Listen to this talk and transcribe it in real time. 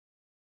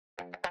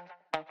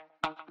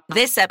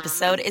This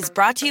episode is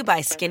brought to you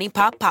by Skinny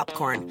Pop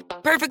Popcorn.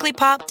 Perfectly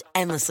popped,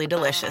 endlessly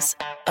delicious.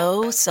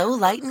 Oh, so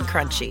light and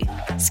crunchy.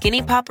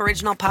 Skinny Pop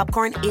Original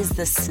Popcorn is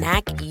the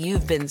snack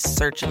you've been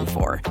searching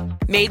for.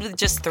 Made with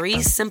just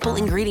 3 simple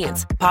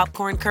ingredients: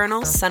 popcorn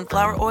kernels,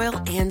 sunflower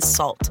oil, and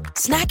salt.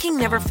 Snacking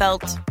never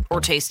felt or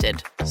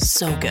tasted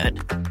so good.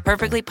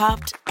 Perfectly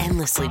popped,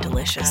 endlessly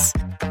delicious.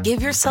 Give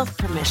yourself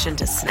permission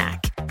to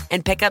snack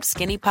and pick up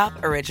Skinny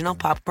Pop Original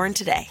Popcorn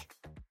today.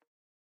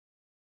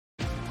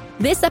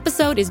 This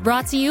episode is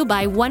brought to you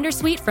by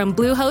Wondersuite from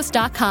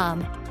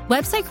Bluehost.com.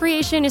 Website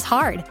creation is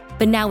hard,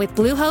 but now with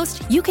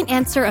Bluehost, you can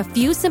answer a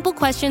few simple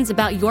questions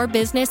about your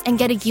business and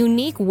get a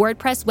unique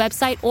WordPress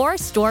website or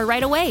store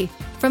right away.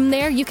 From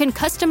there, you can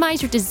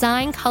customize your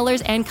design,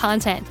 colors, and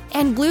content.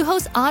 And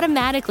Bluehost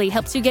automatically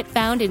helps you get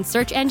found in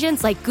search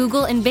engines like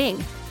Google and Bing.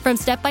 From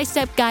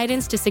step-by-step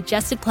guidance to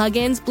suggested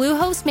plugins,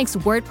 Bluehost makes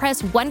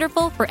WordPress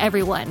wonderful for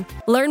everyone.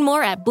 Learn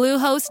more at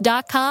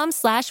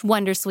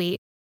bluehost.com/wondersuite.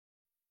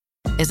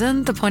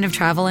 Isn't the point of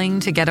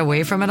traveling to get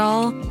away from it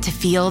all? To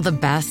feel the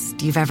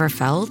best you've ever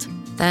felt?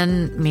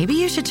 Then maybe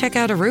you should check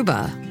out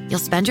Aruba. You'll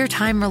spend your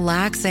time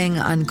relaxing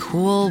on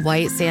cool,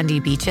 white, sandy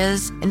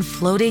beaches and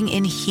floating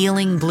in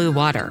healing blue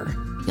water.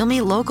 You'll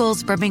meet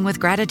locals brimming with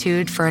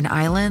gratitude for an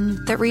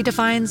island that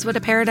redefines what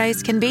a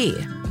paradise can be.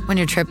 When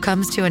your trip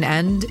comes to an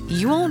end,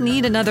 you won't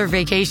need another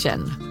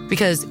vacation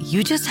because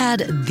you just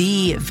had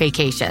the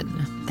vacation.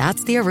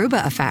 That's the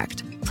Aruba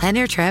effect. Plan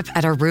your trip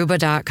at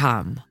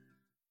Aruba.com.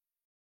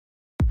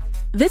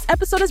 This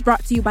episode is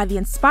brought to you by the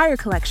Inspire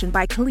Collection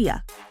by Kalia.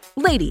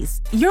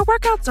 Ladies, your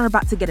workouts are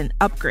about to get an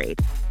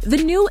upgrade. The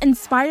new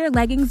Inspire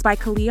leggings by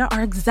Kalia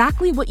are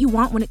exactly what you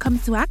want when it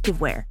comes to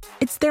activewear.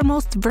 It's their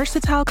most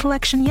versatile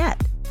collection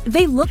yet.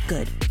 They look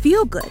good,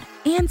 feel good,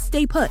 and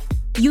stay put.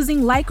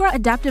 Using Lycra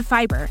adaptive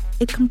fiber,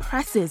 it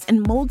compresses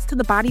and molds to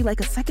the body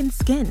like a second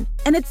skin.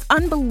 And it's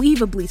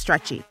unbelievably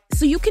stretchy,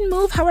 so you can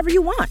move however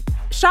you want.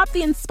 Shop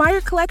the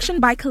Inspire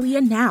Collection by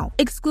Kalia now,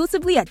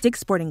 exclusively at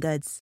Dick's Sporting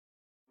Goods.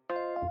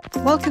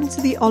 Welcome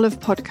to the Olive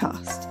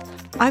Podcast.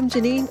 I'm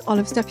Janine,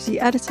 Olive's deputy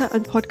editor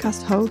and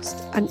podcast host,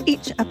 and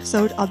each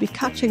episode I'll be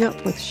catching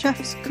up with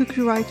chefs,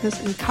 cookery writers,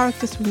 and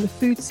characters from the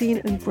food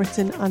scene in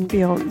Britain and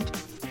beyond.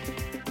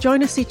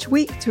 Join us each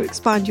week to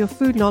expand your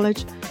food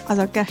knowledge as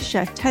our guests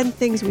share 10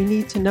 things we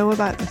need to know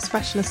about their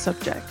specialist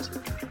subject.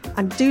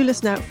 And do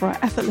listen out for our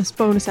effortless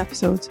bonus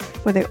episodes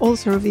where they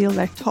also reveal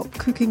their top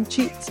cooking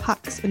cheats,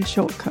 hacks, and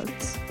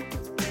shortcuts.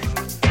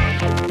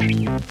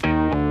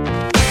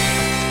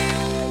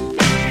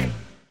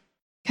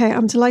 Okay,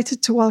 I'm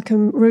delighted to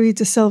welcome RUI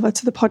Da Silva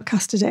to the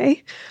podcast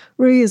today.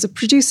 RUI is a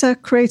producer,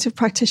 creative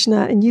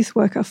practitioner and youth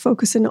worker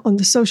focusing on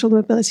the social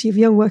mobility of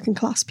young working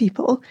class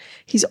people.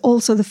 He's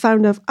also the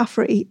founder of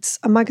Afro Eats,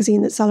 a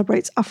magazine that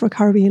celebrates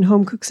Afro-Caribbean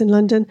home cooks in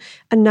London,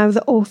 and now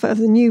the author of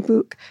the new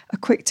book, A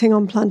Quick Ting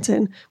on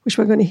Plantain, which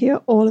we're going to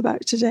hear all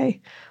about today.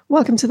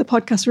 Welcome to the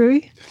podcast,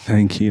 RUI.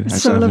 Thank you.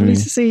 It's so lovely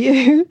to see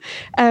you.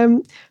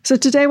 So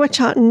today we're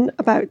chatting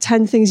about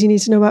 10 things you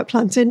need to know about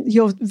plantain,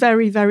 your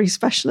very, very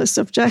specialist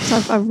subject.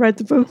 I've read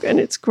the book and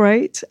it's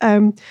great.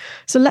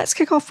 So let's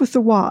kick off with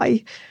the why.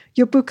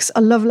 Your book's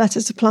a love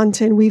letter to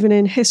plantain, weaving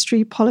in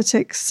history,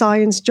 politics,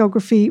 science,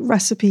 geography,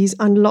 recipes,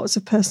 and lots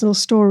of personal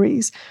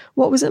stories.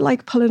 What was it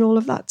like pulling all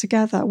of that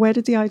together? Where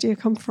did the idea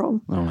come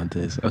from? Oh my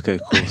days. Okay,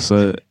 cool.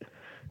 So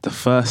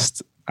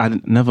I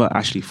never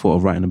actually thought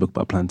of writing a book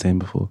about plantain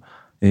before.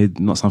 It's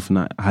not something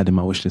that I had in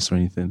my wish list or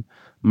anything.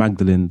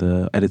 Magdalene,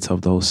 the editor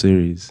of the whole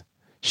series,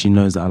 she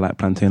knows that I like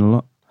plantain a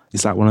lot.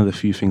 It's like one of the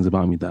few things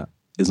about me that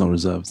is not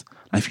reserved.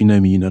 If you know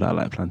me, you know that I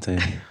like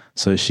plantain.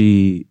 So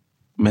she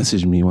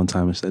messaged me one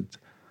time and said, "Do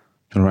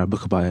you want to write a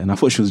book about it?" And I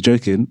thought she was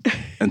joking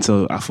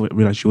until I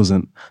realised she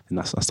wasn't. And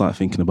I started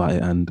thinking about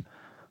it, and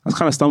I was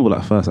kind of stumbled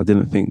at first. I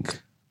didn't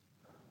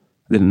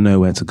know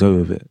where to go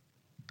with it.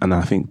 And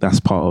I think that's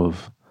part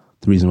of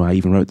the reason why I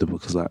even wrote the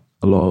book, is like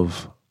a lot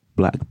of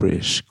Black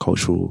British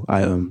cultural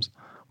items,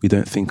 we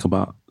don't think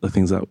about the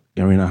things that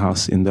are in our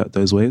house in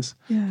those ways,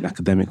 in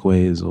academic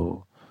ways,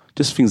 or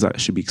just things that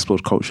should be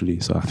explored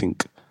culturally. So I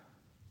think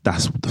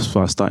that's the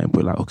first starting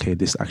point, like, okay,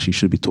 this actually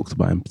should be talked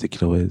about in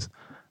particular ways,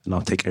 and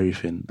I'll take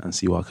everything and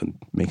see what I can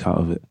make out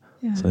of it.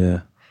 Yeah. So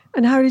yeah.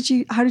 And how did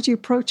you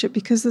approach it?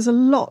 Because there's a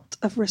lot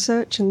of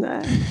research in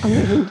there. I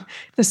mean,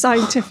 the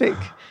scientific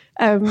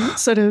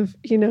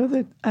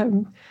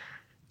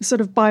sort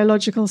of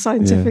biological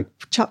scientific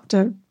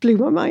chapter blew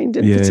my mind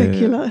in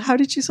particular. How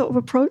did you sort of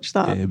approach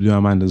that? Yeah, it blew my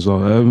mind as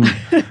well.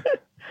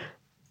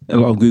 A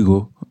lot of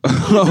Google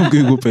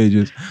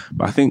pages.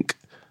 But I think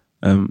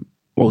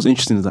what was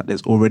interesting is that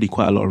there's already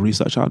quite a lot of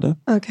research out there.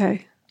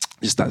 Okay.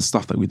 Just that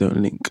stuff that we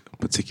don't link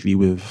particularly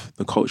with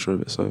the culture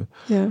of it. So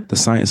the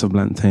science of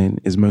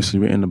plantain is mostly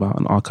written about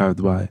and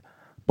archived by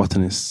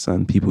botanists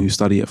and people who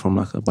study it from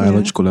like a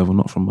biological level,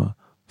 not from a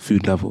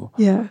food level.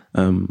 Yeah.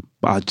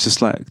 But I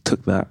just like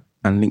took that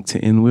and linked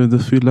it in with the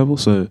food level.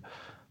 So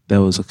there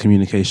was a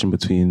communication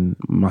between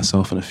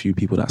myself and a few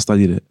people that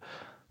studied it,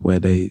 where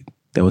they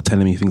were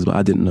telling me things that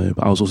I didn't know,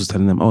 but I was also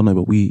telling them, oh no,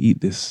 but we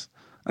eat this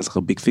as like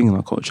a big thing in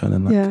our culture.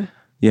 And then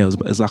it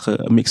was like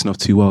a mixing of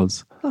two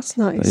worlds. That's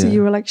nice. So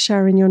you were like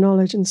sharing your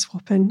knowledge and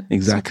swapping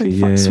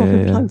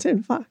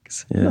plantain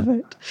facts. Yeah. Love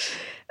it.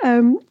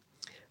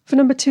 For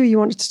number 2, you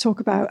wanted to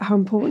talk about how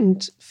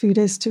important food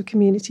is to a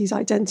community's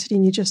identity,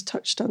 and you just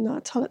touched on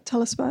that.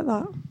 Tell us about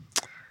that.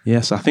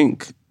 Yes, I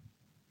think,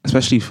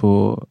 especially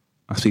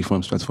I speak from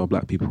perspective for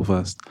Black people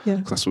first,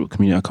 because that's what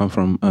community I come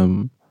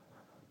from.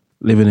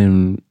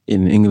 Living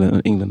in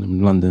England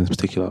and London in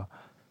particular,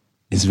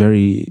 it's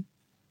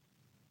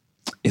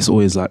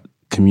always like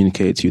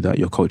communicated to you that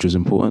your culture is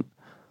important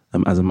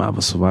as a matter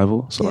of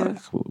survival. So like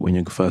when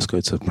you first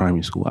go to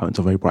primary school, I went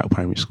to a very bright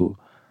primary school,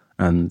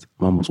 and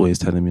Mum was always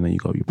telling me that you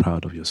got to be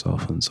proud of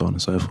yourself and so on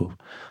and so forth.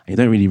 And you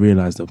don't really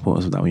realise the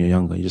importance of that when you're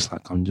younger. You're just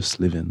like, I'm just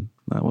living,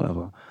 like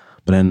whatever.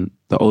 But then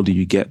the older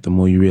you get, the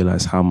more you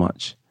realise how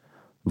much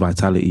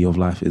vitality of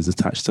life is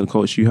attached to the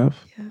culture you have.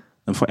 Yeah.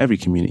 And for every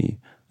community.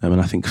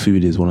 And I think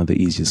food is one of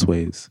the easiest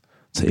ways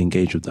to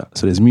engage with that.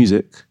 So there's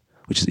music,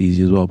 which is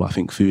easy as well, but I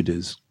think food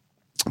is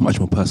a much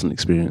more personal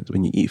experience.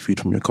 When you eat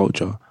food from your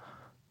culture,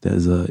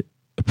 there's a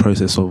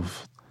process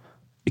of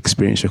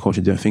experience your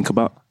culture you don't think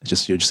about.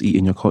 You're just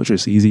eating your culture.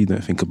 It's easy. You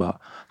don't think about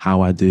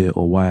how I do it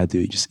or why I do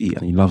it. You just eat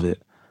and you love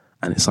it.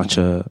 And it's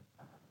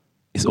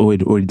it's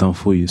already done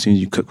for you. As soon as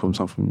you cook from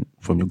something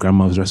from your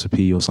grandmother's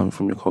recipe or something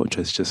from your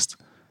culture, it's just,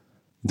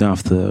 you don't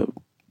have to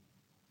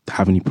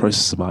have any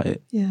process about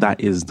it. Yeah. That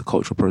is the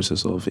cultural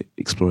process of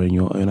exploring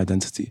your own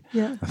identity.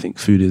 Yeah. I think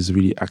food is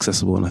really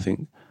accessible, and I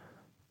think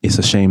it's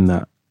a shame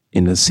that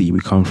in the city we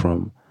come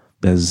from,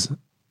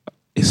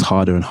 it's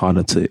harder and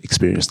harder to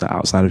experience that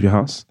outside of your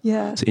house.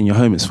 Yeah. So in your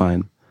home it's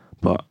fine,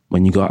 but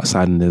when you go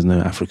outside and there's no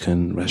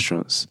African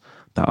restaurants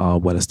that are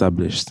well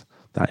established,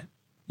 that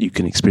you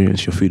can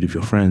experience your food with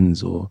your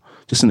friends or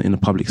just in a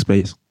public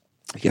space,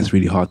 it gets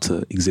really hard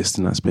to exist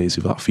in that space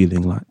without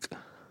feeling like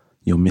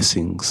you're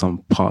missing some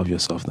part of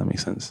yourself, if that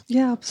makes sense.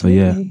 Yeah,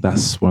 absolutely. So yeah,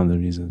 that's one of the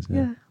reasons.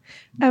 Yeah.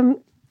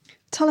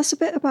 Tell us a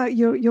bit about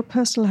your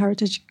personal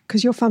heritage,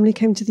 because your family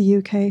came to the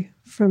UK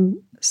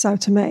from Sao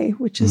Tome,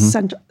 which is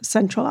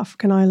Central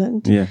African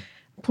island. Yeah.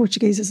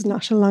 Portuguese is a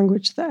national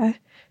language there.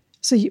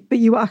 So, but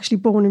you were actually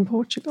born in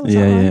Portugal, is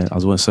that right? Yeah. I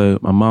was born. So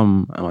my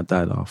mum and my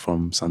dad are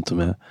from Sao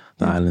Tome,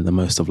 the island, and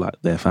most of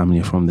like their family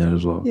are from there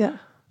as well. Yeah.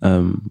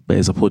 But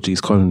it's a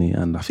Portuguese colony,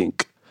 and I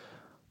think,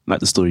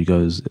 like the story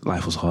goes,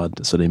 life was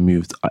hard, so they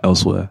moved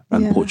elsewhere,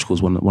 and Portugal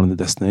was one of the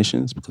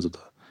destinations because of the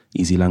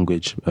easy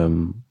language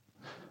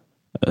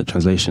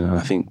translation. And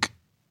I think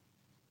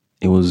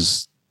it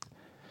was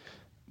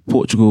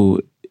Portugal.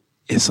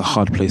 It's a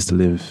hard place to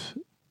live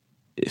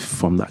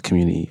from that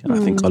community, and I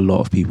think a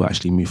lot of people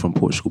actually moved from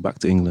Portugal back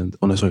to England.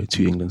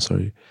 To England.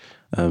 Sorry.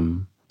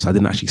 So I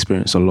didn't actually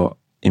experience a lot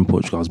in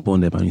Portugal. I was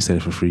born there, but I only stayed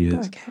there for 3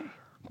 years. Okay.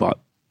 But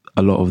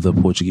a lot of the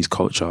Portuguese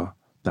culture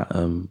that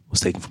was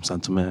taken from Sao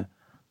Tome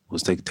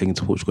was taken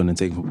to Portugal and then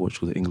taken from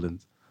Portugal to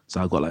England.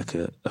 So I got like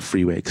a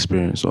freeway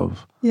experience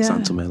of Sao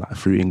Tome, like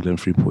through England,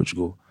 through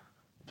Portugal.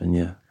 And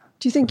yeah.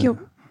 Do you think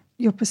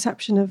your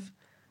perception of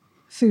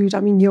food, I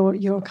mean,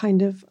 you're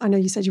kind of, I know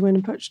you said you weren't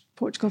in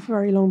Portugal for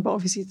very long, but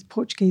obviously it's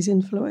Portuguese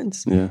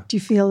influence. Yeah. Do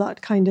you feel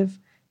that kind of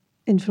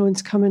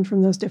influence coming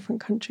from those different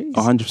countries?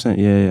 100%,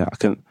 yeah. I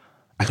can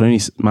only,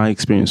 my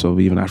experience of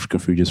even African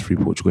food is through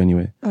Portugal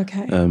anyway.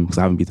 Okay. Because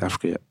I haven't been to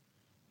Africa yet,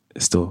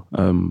 still.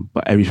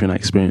 But everything I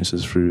experience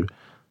is through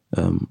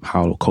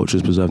how culture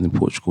is preserved in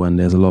Portugal, and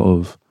there's a lot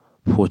of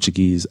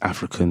Portuguese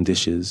African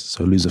dishes,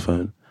 so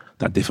lusophone,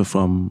 that differ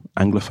from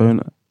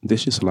Anglophone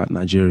dishes, so like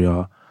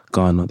Nigeria,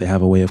 Ghana. They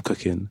have a way of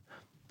cooking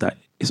that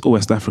is all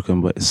West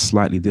African, but it's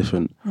slightly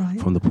different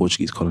from the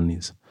Portuguese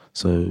colonies.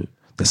 So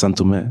there's São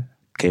Tomé,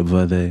 Cape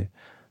Verde,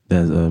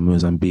 there's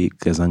Mozambique,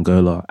 there's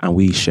Angola, and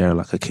we share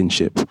like a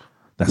kinship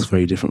that's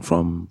very different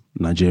from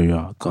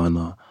Nigeria,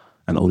 Ghana,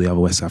 and all the other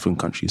West African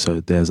countries. So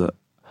there's a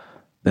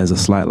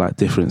slight like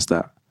difference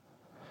that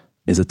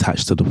is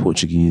attached to the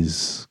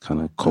Portuguese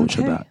kind of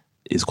culture that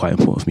is quite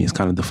important for me. It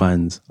kind of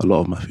defines a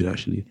lot of my food,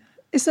 actually.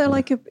 Is there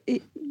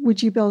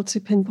would you be able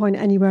to pinpoint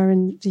anywhere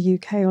in the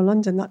UK or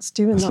London that's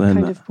doing that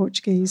kind of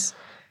Portuguese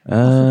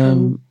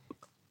African?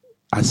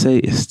 I'd say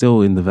it's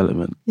still in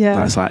development.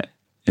 Yeah. It's like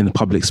in the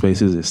public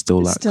spaces, it's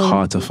still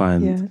hard to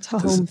find. Yeah, it's a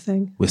home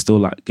thing. We're still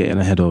like getting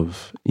ahead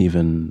of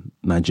even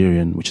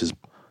Nigerian, which is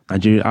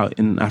Nigeria out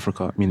in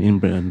Africa. I mean, in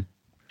Britain,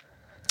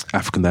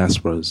 African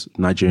diasporas,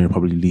 Nigerian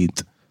probably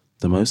lead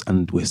the most,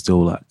 and we're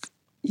still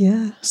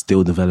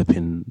still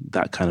developing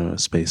that kind of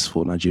space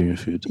for Nigerian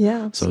food.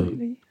 Yeah,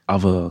 absolutely. So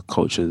other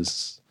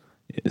cultures,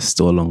 it's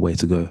still a long way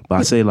to go. But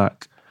I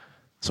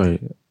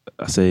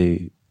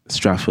say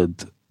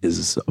Stratford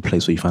is a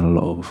place where you find a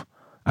lot of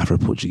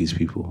Afro-Portuguese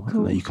people.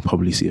 Cool. And you can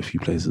probably see a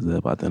few places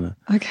there, but I don't know.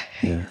 Okay.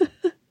 Yeah.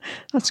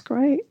 That's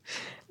great.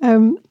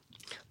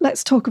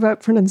 Let's talk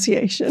about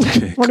pronunciation.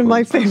 Okay, One of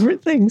my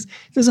favourite things.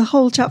 There's a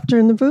whole chapter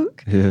in the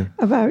book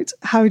about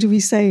how do we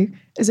say,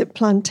 is it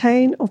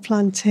plantain or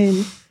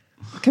plantain?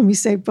 Can we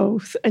say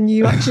both? And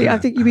you actually, I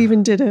think you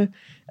even did a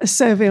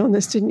survey on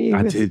this, didn't you?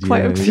 I did,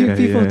 quite a few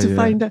people to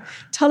find out.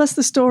 Tell us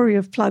the story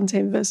of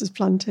plantain versus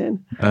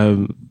plantain.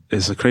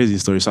 It's a crazy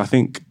story. So I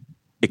think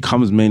it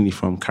comes mainly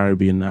from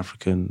Caribbean and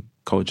African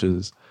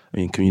cultures,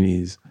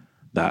 communities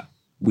that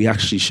we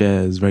actually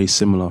share as very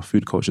similar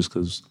food cultures,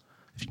 because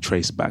if you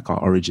trace back our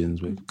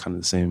origins, we're kind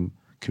of the same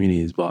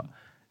communities. But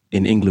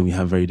in England, we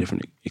have very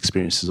different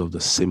experiences of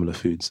the similar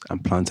foods,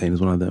 and plantain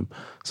is one of them.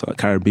 So like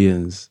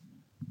Caribbeans,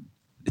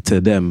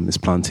 to them, it's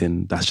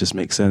plantain. That just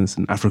makes sense.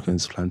 And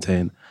Africans,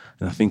 plantain.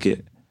 And I think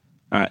it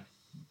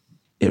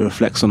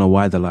reflects on a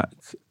wider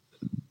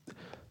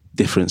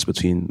difference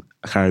between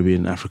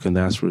Caribbean and African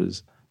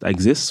diasporas that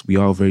exists. We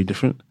are very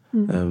different.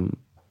 And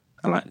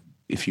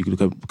if you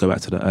go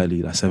back to the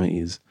early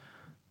 70s,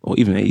 or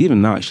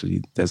even now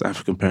actually, there's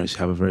African parents who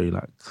have a very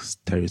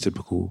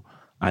stereotypical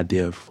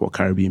idea of what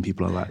Caribbean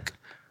people are like,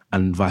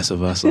 and vice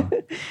versa.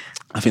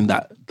 I think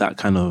that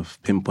kind of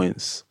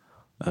pinpoints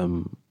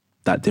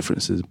that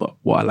differences. But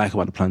what I like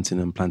about the plantain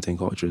and plantain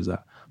culture is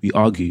that we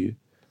argue,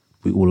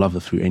 we all love the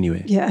fruit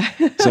anyway. Yeah.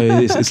 So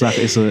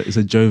it's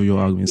a jovial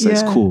argument. So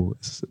it's cool.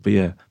 But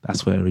yeah,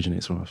 that's where it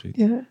originates from, I think.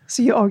 Yeah.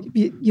 So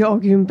you're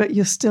arguing, but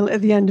you're still,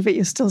 at the end of it,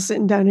 you're still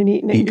sitting down and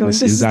eating it and going,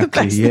 this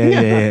exactly. is the best thing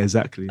ever. Yeah,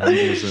 exactly. I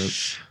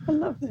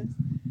love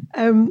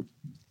this.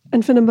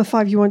 And for number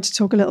 5, you want to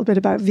talk a little bit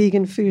about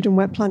vegan food and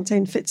where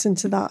plantain fits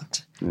into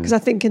that. Because I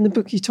think in the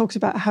book you talked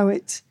about how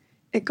it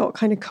got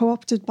kind of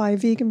co-opted by a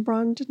vegan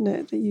brand, didn't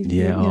it?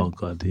 Oh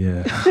God,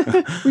 yeah.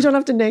 We don't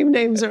have to name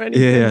names or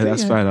anything. Yeah,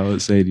 that's fine. I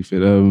won't say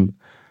anything.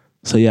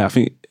 So yeah, I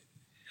think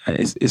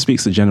it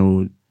speaks to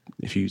general,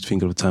 if you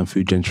think of the term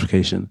food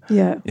gentrification,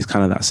 it's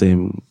kind of that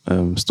same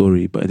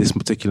story. But at this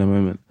particular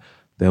moment,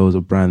 there was a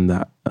brand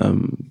that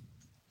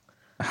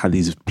had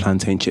these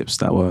plantain chips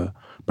that were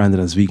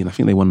branded as vegan. I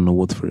think they won an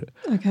award for it.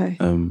 Okay.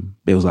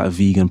 It was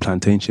vegan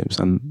plantain chips.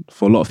 And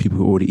for a lot of people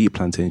who already eat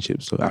plantain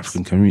chips, so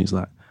African communities,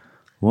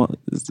 what?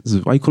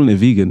 Why are you calling it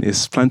vegan?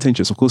 It's plantain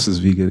chips. Of course it's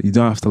vegan. You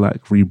don't have to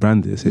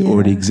rebrand this. It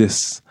already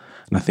exists.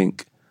 And I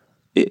think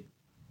it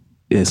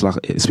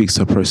speaks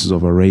to a process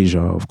of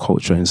erasure of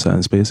culture in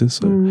certain spaces.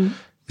 So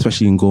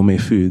especially in gourmet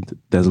food,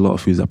 there's a lot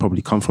of foods that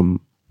probably come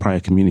from prior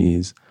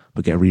communities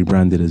but get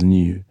rebranded as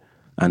new.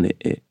 And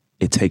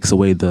it takes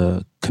away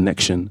the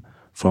connection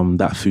from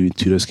that food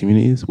to those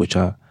communities, which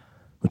as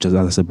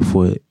I said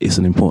before, is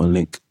an important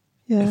link.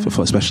 Yeah.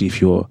 Especially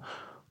if you're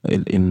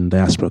in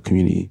diaspora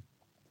community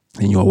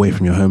and you're away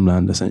from your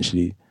homeland,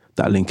 essentially,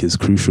 that link is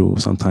crucial.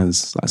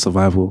 Sometimes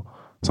survival.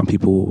 Some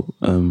people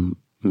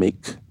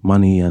make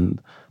money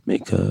and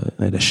make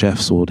they're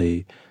chefs, or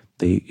they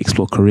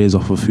explore careers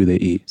off of food they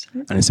eat.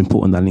 Absolutely. And it's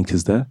important that link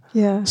is there.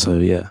 Yeah. So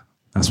yeah,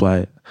 that's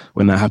why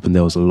when that happened,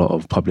 there was a lot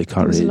of public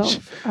outrage. There was a lot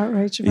of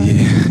outrage about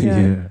it.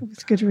 Yeah,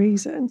 with good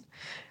reason.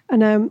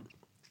 And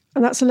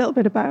that's a little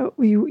bit about,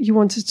 you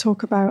wanted to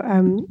talk about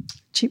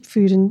cheap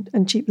food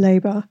and cheap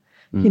labour.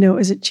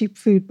 Is it cheap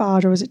food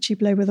bad, or is it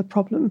cheap labour the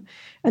problem?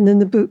 And then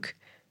the book,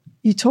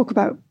 you talk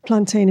about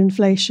plantain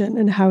inflation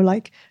and how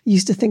you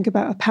used to think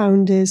about a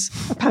pound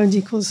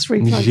equals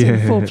 3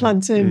 plantain, 4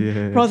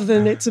 plantain, rather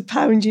than it's a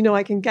pound,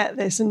 I can get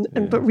this.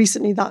 But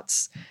recently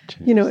that's,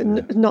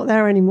 not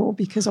there anymore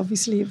because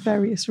obviously of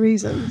various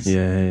reasons.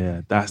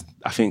 Yeah.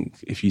 I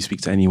think if you speak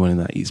to anyone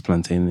that eats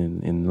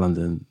plantain in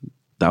London,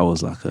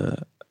 that's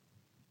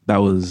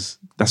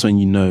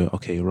when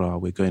okay,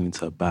 we're going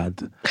into a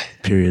bad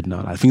period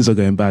now. Things are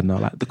going bad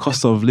now. The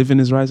cost of living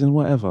is rising,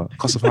 whatever.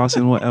 Cost of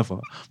housing, whatever.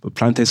 But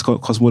plantains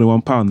cost more than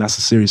 £1. That's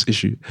a serious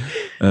issue.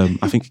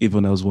 I think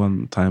even there was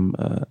one time,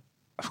 I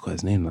forgot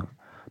his name now,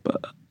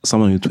 but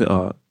someone on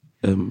Twitter,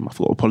 I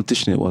forgot what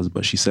politician it was,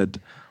 but she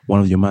said one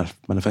of your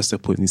manifesto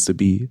points needs to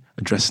be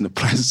addressing the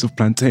prices of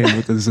plantain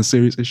because it's a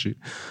serious issue.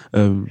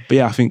 But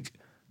yeah, I think,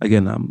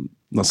 again, I'm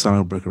not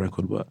sounding a broken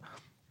record, but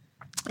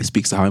it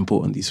speaks to how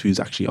important these foods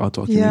actually are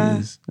to our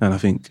communities. And I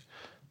think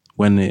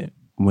when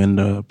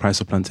the price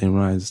of plantain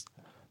rose,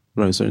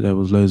 there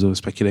was loads of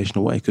speculation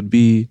of what it could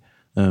be.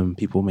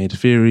 People made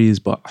theories,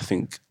 but I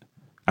think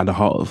at the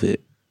heart of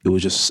it, it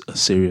was just a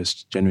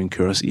serious, genuine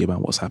curiosity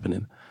about what's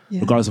happening,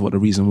 regardless of what the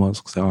reason was,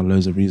 because there are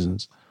loads of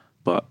reasons.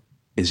 But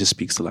it just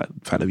speaks to the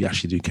fact that we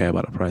actually do care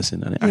about the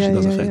pricing, and it actually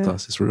does affect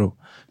us. It's real.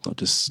 It's not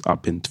just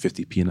up into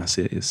 50p and that's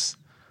it. It's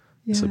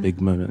a big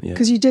moment,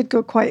 Because you did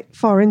go quite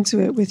far into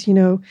it with,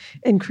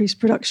 increased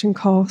production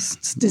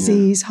costs,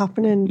 disease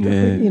happening,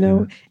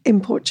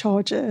 import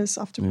charges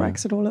after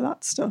Brexit, all of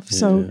that stuff.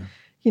 So,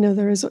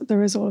 there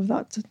is all of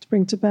that to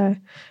bring to bear.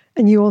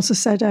 And you also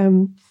said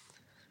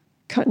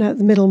cutting out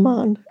the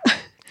middleman.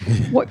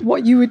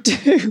 what you would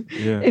do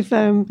if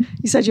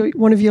you said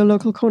one of your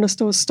local corner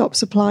stores stopped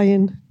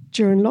supplying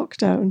during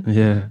lockdown.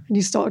 Yeah. And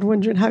you started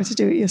wondering how to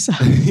do it yourself.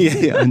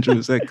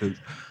 100%. Because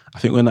I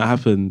think when that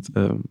happened,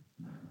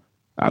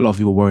 a lot of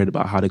people worried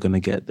about how they're going to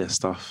get their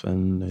stuff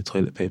and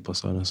toilet paper,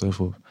 so on and so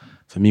forth.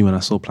 For me, when I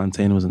saw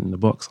plantain wasn't in the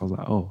box, I was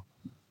like, oh,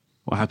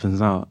 what happens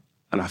now?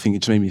 And I think it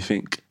just made me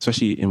think,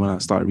 especially when I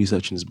started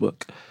researching this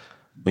book,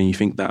 when you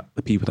think that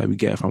the people that we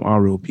get from are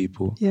real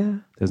people,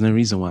 there's no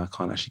reason why I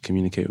can't actually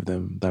communicate with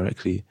them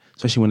directly,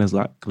 especially when there's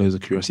loads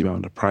of curiosity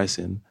about the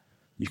pricing.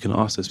 You can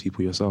ask those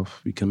people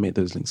yourself. We can make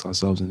those links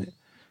ourselves in it.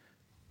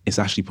 It's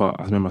actually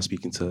I remember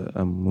speaking to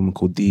a woman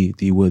called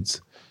Dee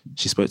Woods.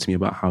 she spoke to me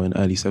about how in the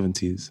early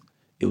 70s,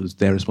 it was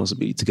their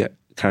responsibility to get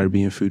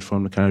Caribbean food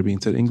from the Caribbean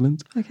to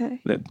England. Okay.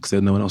 Because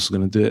no one else was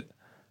going to do it.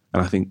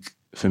 And I think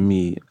for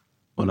me,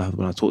 when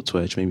I talked to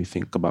her, it made me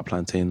think about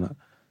plantain. Like,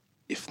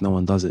 if no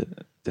one does it,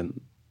 then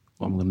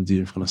what am I going to do?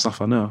 I'm going to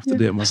suffer now. I have to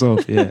do it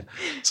myself. Yeah.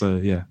 So,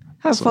 yeah.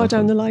 How far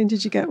down the line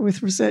did you get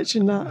with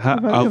researching that?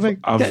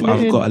 I've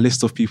got a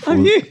list of people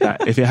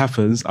that if it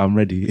happens, I'm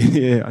ready.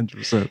 Yeah,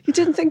 100%. You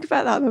didn't think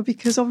about that though,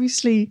 because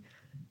obviously,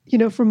 you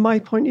know, from my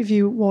point of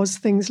view, was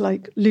things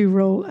like loo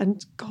roll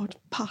and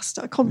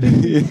pasta. I can't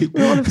believe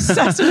we're all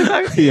obsessed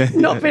about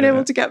not being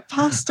able to get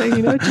pasta.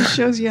 You know, it just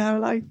shows you how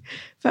like.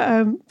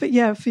 But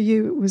yeah, for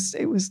you,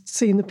 it was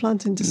seeing the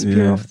plantain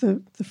disappear off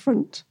the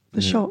front,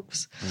 the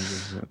shops.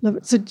 Love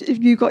it. So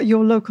have you got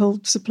your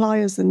local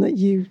suppliers then that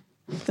you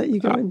go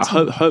into?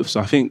 I hope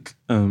so. I think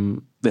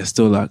there's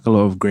still like a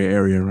lot of grey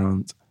area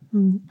around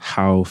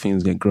how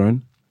things get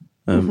grown.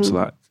 So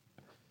like,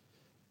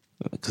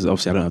 because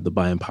obviously I don't have the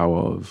buying power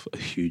of a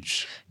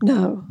huge,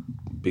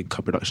 big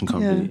production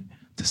company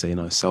to say,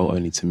 sell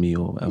only to me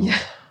or whatever. Yeah.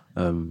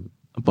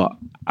 But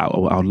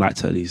I would like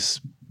to at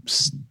least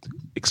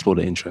explore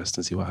the interest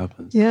and see what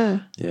happens.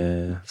 Yeah.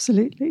 Yeah.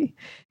 Absolutely.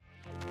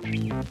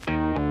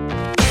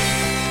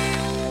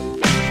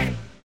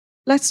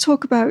 Let's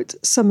talk about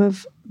some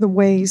of the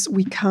ways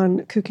we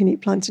can cook and eat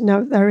plantain.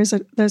 Now,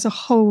 there's a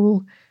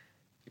whole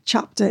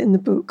chapter in the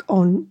book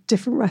on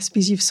different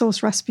recipes. You've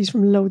sourced recipes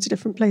from loads of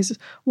different places.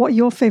 What are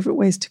your favourite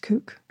ways to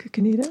cook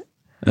and eat it?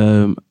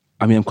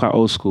 I mean, I'm quite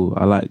old school.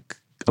 I like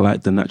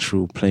the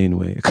natural plain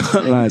way. I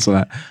can't lie. So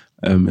like,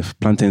 if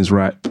plantain's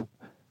ripe,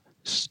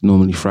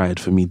 normally fried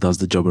for me does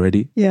the job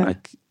already. Yeah.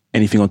 Like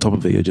anything on top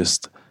of it,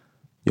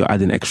 you're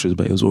adding extras,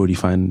 but it was already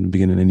fine in the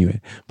beginning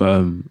anyway.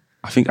 But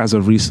I think as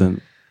of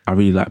recent, I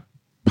really like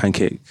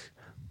pancake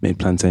made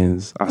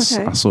plantains. I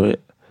saw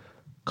it.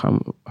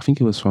 I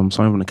think it was from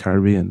someone from the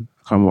Caribbean.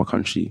 I can't remember what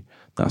country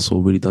that I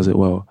saw really does it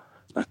well.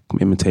 I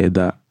imitated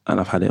that, and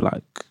I've had it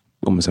like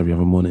almost every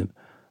other morning.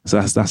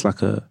 So that's like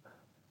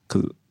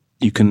because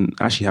you can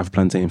actually have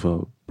plantain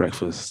for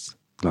breakfast,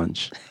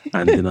 lunch,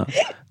 and dinner,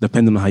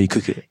 depending on how you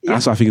cook it. Yeah.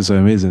 That's what I think is so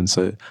amazing.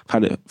 So I've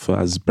had it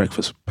as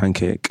breakfast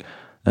pancake.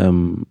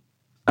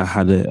 I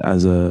had it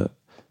as there's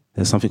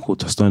something called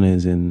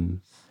tostones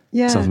in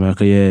South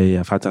America. Yeah.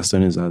 I've had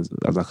tostones as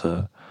like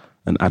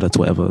an adder to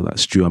whatever like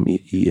stew I'm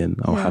eating.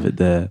 I'll have it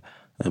there.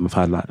 I've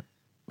had like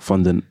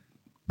fondant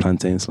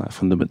plantains, like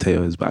fondant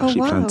potatoes, but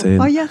actually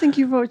plantain. Oh yeah, I think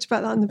you wrote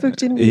about that in the book,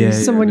 didn't you? Yeah,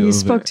 someone you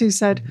spoke to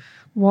said,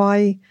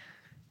 why,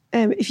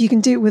 if you can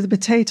do it with a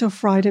potato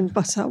fried in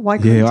butter, why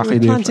can't you do it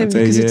with plantain?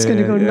 Because it's going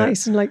to go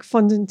nice and like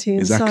fondanty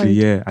inside. Exactly,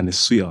 yeah, and it's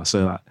sweeter.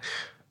 So like,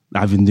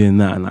 I've been doing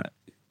that, and like,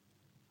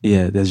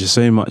 there's just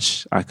so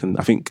much I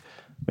think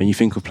when you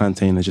think of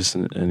plantain as just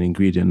an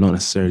ingredient, not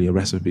necessarily a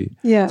recipe.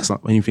 Yeah. It's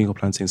like when you think of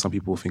plantain, some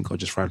people think,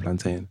 just fried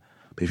plantain.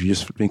 But if you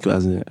just think of it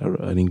as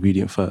an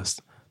ingredient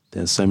first,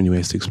 there's so many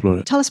ways to explore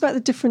it. Tell us about the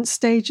different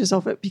stages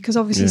of it, because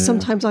obviously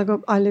sometimes I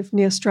live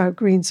near Stroud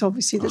Green, so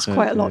obviously there's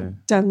quite a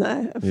lot down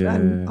there of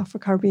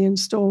Afro-Caribbean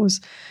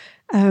stores.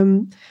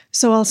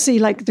 So I'll see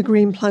like the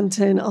green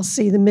plantain, I'll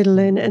see the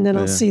middling, and then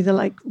I'll see the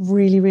like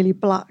really, really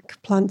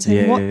black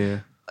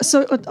plantain.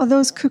 So are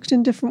those cooked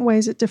in different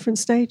ways at different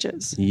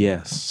stages?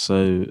 Yes.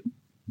 So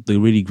the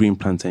really green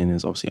plantain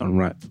is obviously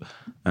unripe,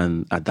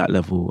 and at that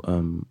level, I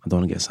don't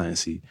want to get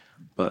sciencey,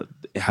 but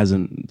it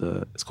hasn't.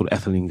 It's called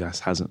ethylene gas,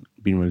 hasn't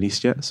been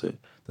released yet, so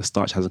the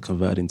starch hasn't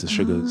converted into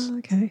sugars.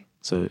 Okay.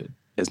 So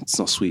it's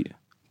not sweet,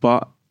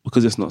 but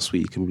because it's not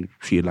sweet, it can be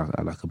treated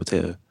like a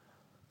potato.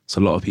 So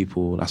a lot of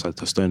people, that's why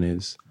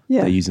tostones,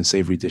 they're using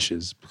savoury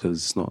dishes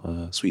because it's not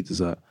a sweet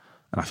dessert,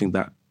 and I think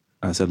that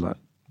I said like.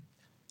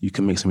 You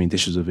can make so many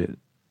dishes with it.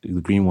 The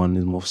green one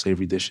is more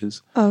savoury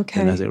dishes. Okay.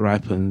 And as it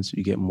ripens,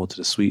 you get more to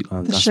the sweet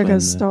ones. The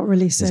sugars start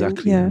releasing.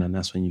 Exactly. And then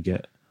that's when you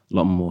get a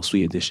lot more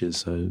sweeter dishes,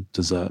 so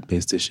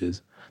dessert-based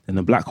dishes. Then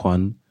the black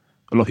one,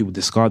 a lot of people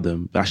discard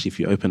them, but actually if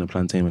you open a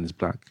plantain when it's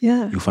black,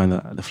 you'll find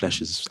that the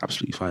flesh is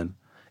absolutely fine.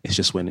 It's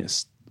just when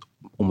it's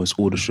almost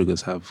all the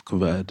sugars have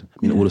converted.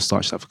 I mean, all the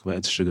starches have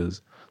converted to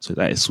sugars. So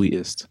that is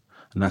sweetest.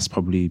 And that's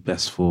probably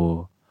best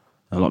for,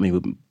 a lot of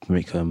people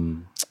make...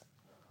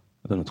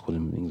 I don't know what to call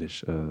them in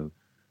English,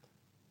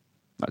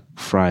 like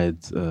fried,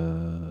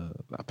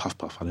 like puff.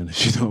 I don't know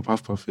if you know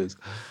what puff is.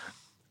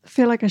 I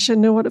feel like I should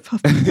know what a puff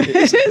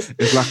is.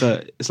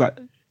 It's like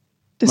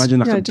imagine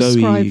like a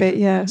doughy. Describe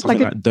it,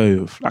 like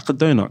dough, like a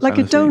donut. Like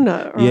a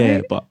donut, right?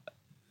 Yeah, but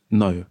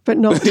no. But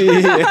not.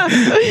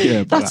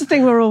 That's the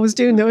thing we're always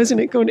doing though, isn't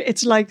it? Going,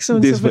 it's like so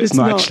and so, but it's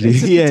not actually.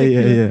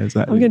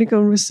 Exactly. I'm going to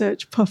go and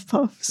research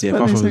puffs. Yeah,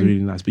 puff is really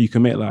nice, but you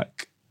can make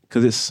like,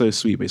 because it's so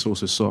sweet, but it's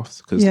also soft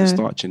because there's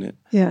starch in it.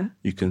 Yeah.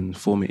 You can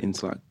form it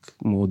into like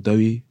more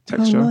doughy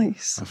texture. Oh,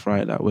 nice. And fry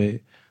it that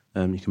way.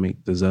 You can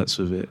make desserts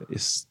with it.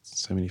 It's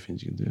so many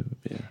things you can do.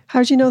 Yeah.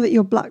 How do you know that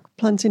your black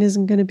plantain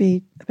isn't going to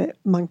be a bit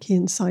manky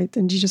inside?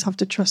 Then do you just have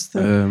to trust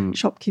the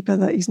shopkeeper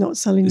that he's not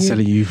selling you?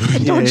 Selling you.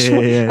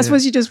 I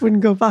suppose you just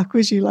wouldn't go back,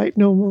 would you, like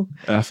normal?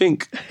 I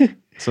think,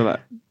 so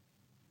like,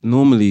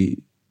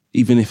 normally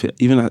even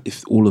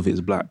if all of it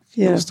is black,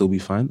 it'll still be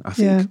fine. I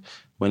think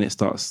when you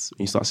start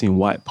seeing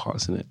white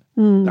parts in it,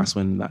 that's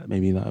when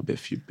maybe a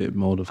bit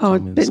mold have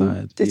come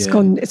inside.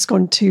 It's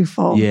gone too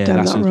far. Yeah, down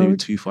that's that when road. maybe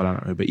too far down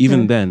that road. But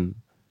even then,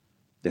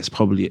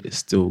 it's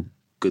still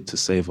good to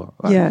savor.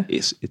 Like,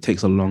 it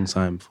takes a long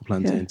time for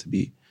plantain to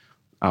be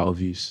out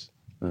of use.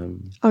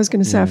 I was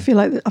going to say, I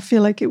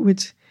feel like it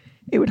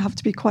would have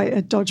to be quite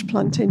a dodge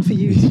plantain for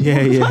you.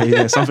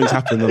 Yeah. Something's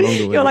happened along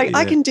the way. You're like,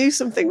 I can do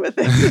something with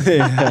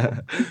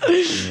it.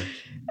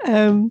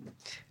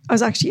 I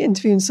was actually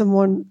interviewing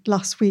someone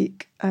last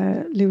week,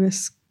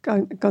 Luis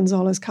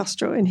Gonzalez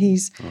Castro, and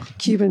he's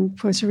Cuban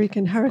Puerto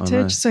Rican heritage.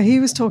 Oh, nice. So he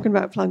was talking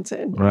about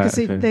plantain because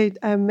they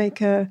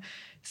make a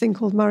thing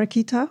called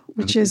mariquita,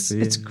 which is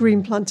it's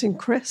green plantain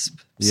crisp.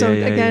 So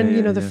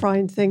the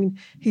frying thing,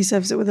 he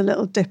serves it with a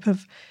little dip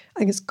of, I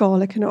think it's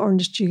garlic and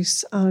orange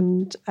juice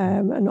and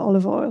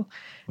olive oil.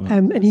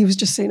 And he was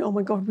just saying, oh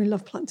my God, we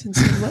love plantain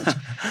so much.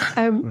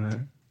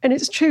 And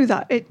it's true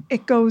that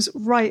it goes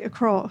right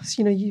across.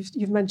 You know,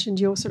 you've mentioned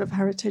your sort of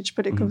heritage,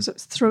 but it goes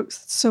through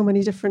so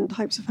many different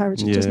types of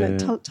heritage, doesn't it?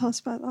 Tell us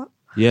about that.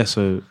 Yeah,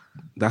 so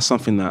that's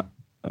something that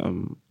I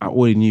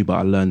already knew, but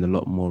I learned a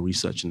lot more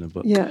researching the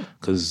book. Yeah.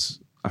 Because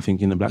I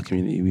think in the black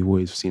community, we've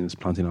always seen this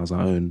plantain as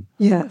our own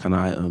kind of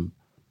item.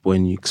 But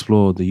when you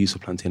explore the use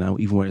of plantain,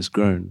 even where it's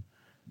grown,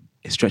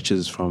 it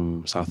stretches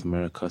from South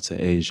America to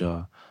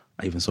Asia.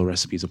 I even saw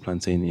recipes of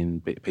plantain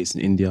based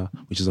in India,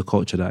 which is a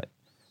culture that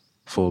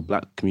for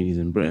black communities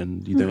in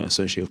Britain, you don't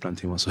associate with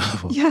plantain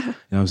whatsoever. Yeah. You know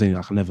what I'm saying?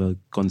 Like, I've never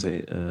gone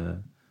to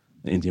an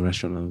Indian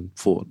restaurant and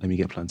thought, let me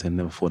get plantain.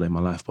 Never thought that in my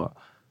life. But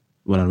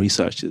when I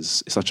researched,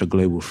 it's such a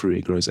global fruit.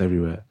 It grows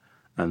everywhere.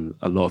 And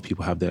a lot of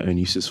people have their own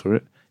uses for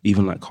it.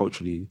 Even like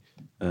culturally,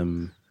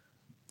 I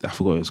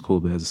forgot what it's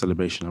called, but there's a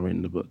celebration I wrote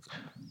in the book.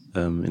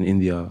 In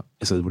India,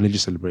 it's a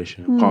religious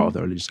celebration. Part of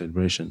that religious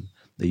celebration,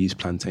 they use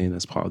plantain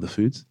as part of the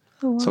foods.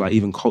 Oh, wow. So like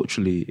even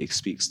culturally, it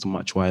speaks to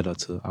much wider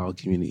to our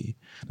community.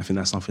 I think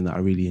that's something that I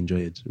really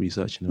enjoyed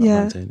researching about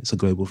plantain. It's a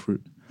global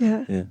fruit.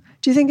 Yeah.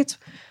 Do you think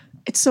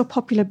it's so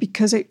popular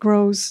because it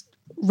grows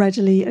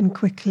readily and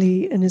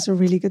quickly and is a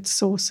really good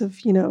source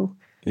of,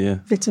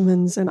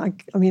 vitamins? And I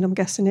mean, I'm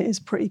guessing it is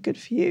pretty good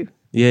for you.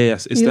 Yeah,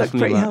 yes, it's definitely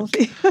pretty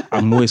healthy.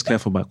 I'm always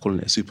careful about calling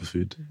it a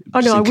superfood.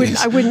 Oh no,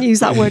 I wouldn't use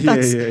that word.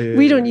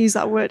 We don't use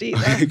that word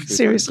either.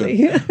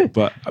 Seriously.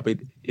 But I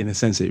mean, in a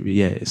sense,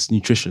 it's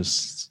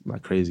nutritious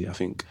like crazy. I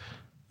think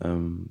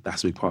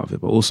that's a big part of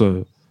it. But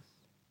also,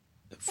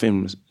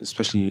 films,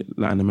 especially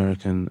Latin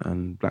American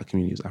and black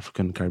communities,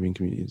 African, Caribbean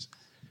communities,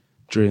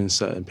 during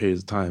certain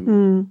periods of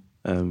time,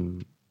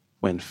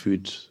 when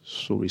food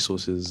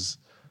resources,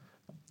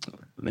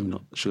 let me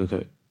not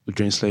sugarcoat,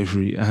 during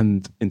slavery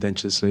and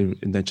indentured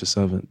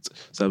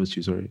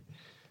servitude,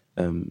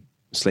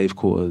 slave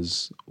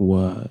quarters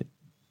were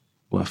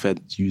fed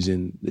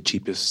using the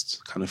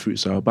cheapest kind of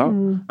fruits that are about,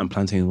 and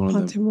plantain was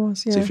one of them.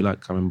 So if you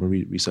like, I remember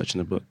researching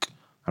a book,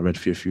 I read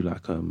through a few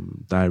like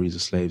diaries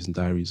of slaves and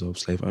diaries of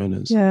slave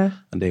owners, and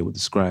they would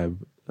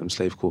describe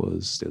slave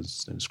quarters. They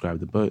would describe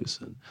the boats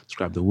and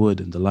describe the wood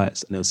and the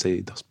lights, and they would say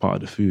that's part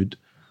of the food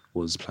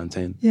was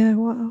plantain. Yeah,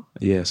 wow.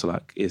 Yeah, so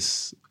like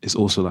it's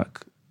also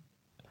like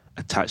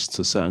attached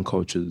to certain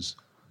cultures,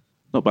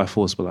 not by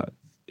force, but like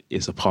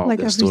it's a part of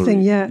their story. Like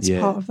everything, it's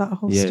part of that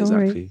whole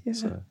story.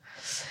 Exactly.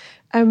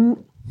 So.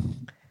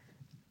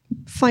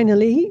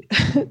 Finally,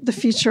 the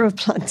future of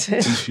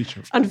plantain,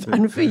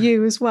 and for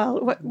you as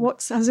well.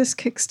 Has this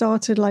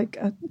kickstarted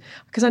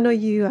because I know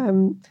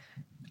you,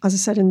 as I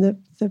said in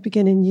the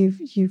beginning,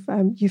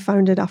 you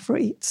founded Afro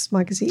Eats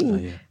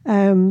magazine.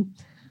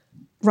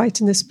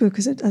 Writing this book,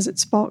 has it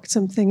sparked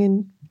something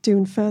in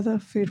doing further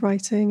food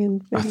writing?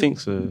 And I think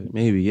so.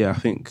 Maybe, I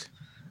think,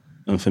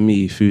 and for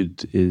me,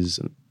 food is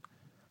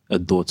a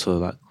door to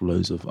like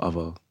loads of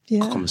other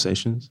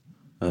conversations.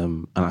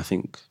 And I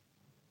think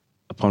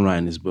upon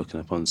writing this book and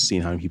upon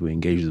seeing how many people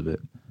engage with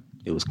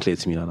it was clear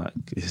to me that like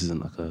this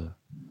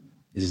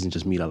isn't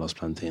just me that loves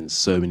plantain. There's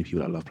so many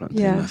people that love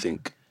plantain. And I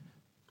think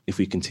if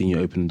we continue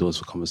opening doors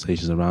for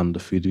conversations around the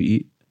food we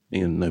eat,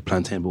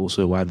 plantain, but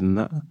also wider than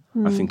that,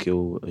 I think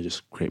it'll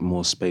just create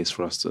more space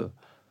for us to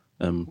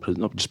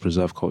not just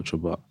preserve culture,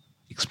 but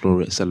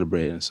explore it,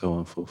 celebrate it, and so on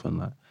and forth, and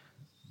like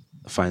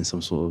find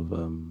some sort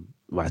of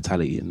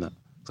vitality in that.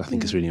 So I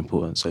think it's really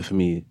important. So for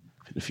me,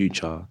 the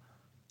future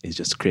is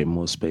just to create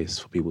more space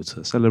for people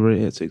to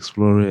celebrate it, to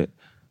explore it,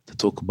 to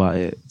talk about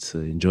it, to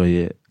enjoy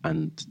it,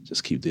 and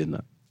just keep doing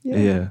that.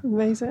 Yeah,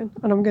 amazing.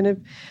 And I'm gonna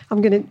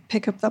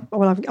pick up that.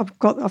 Well, I've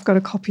got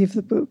a copy of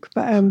the book,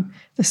 but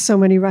there's so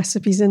many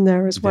recipes in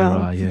there as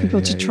well for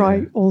people to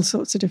try all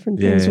sorts of different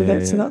things with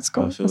it. So that's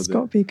got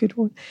to be a good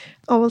one.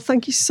 Oh well,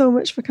 thank you so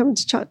much for coming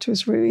to chat to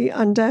us, Rui.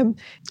 And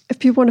if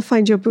people want to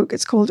find your book,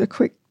 it's called A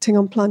Quick Thing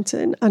on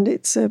Plantain, and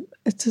it's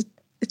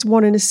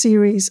one in a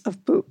series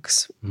of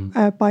books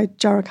by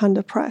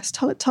Jarakanda Press.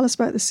 Tell us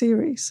about the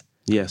series.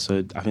 Yeah,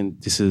 so I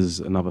think this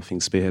is another thing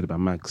spearheaded by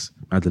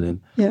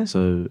Madeline. Yeah.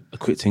 So A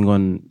Quick Thing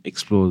On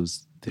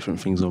explores different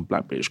things of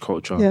Black British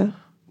culture,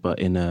 but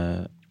in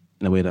a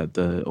in a way that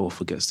the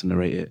author gets to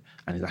narrate it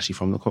and it's actually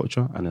from the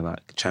culture, and then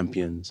like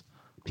champions,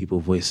 people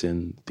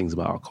voicing things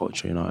about our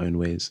culture in our own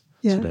ways.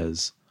 Yeah. So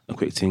there's a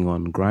quick thing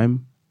on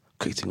grime,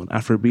 quick thing on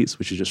Afrobeats,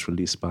 which is just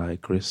released by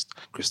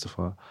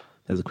Christopher.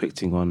 There's a quick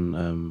thing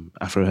on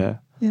Afro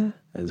hair. Yeah.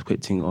 There's a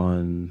quick thing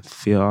on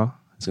theatre.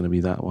 It's going to be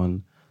that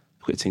one.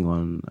 A quick thing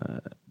on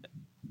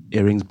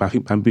earrings,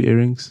 bamboo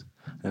earrings.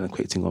 And a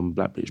quick thing on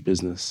Black British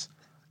business.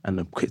 And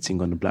a quick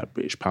thing on the Black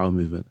British power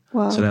movement.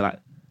 Wow. So they're like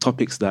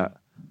topics that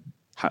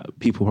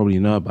people probably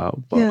know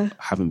about, but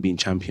haven't been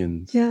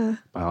championed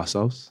by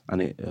ourselves.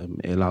 And it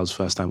allows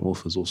first-time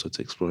authors also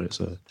to explore it.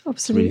 So absolutely.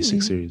 It's a really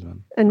sick series,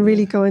 man. And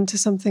really go into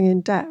something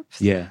in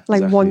depth. Yeah, like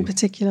exactly. one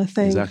particular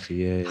thing. Exactly,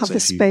 yeah. Have so the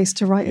space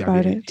to write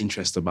about it.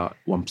 Interest about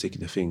one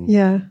particular thing.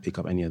 Yeah. Pick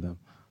up any of them.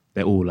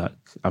 They're all like,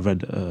 I've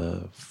read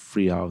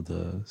 3 out of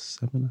the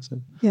 7, I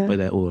said. Yeah. But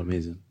they're all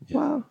amazing. Yeah.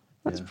 Wow.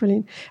 That's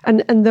brilliant.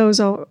 And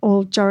those are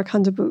all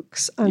Jarakanda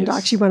books. And I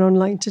actually went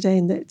online today,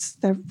 and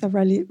they're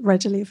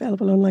readily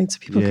available online, so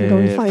people can go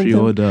and find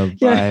pre-order, them.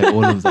 buy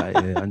all of that.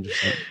 Yeah,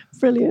 100%.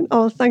 Brilliant.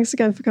 Oh, thanks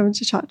again for coming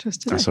to chat to us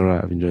today. That's all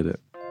right. I've enjoyed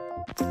it.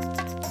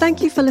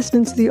 Thank you for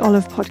listening to the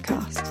Olive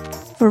Podcast.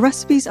 For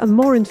recipes and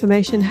more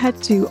information,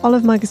 head to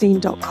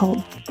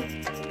olivemagazine.com.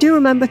 Do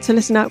remember to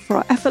listen out for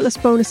our effortless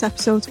bonus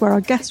episodes where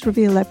our guests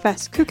reveal their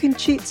best cooking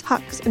cheats,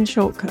 hacks and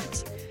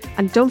shortcuts.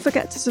 And don't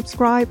forget to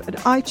subscribe at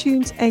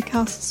iTunes,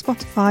 Acast,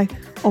 Spotify,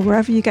 or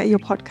wherever you get your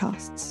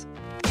podcasts.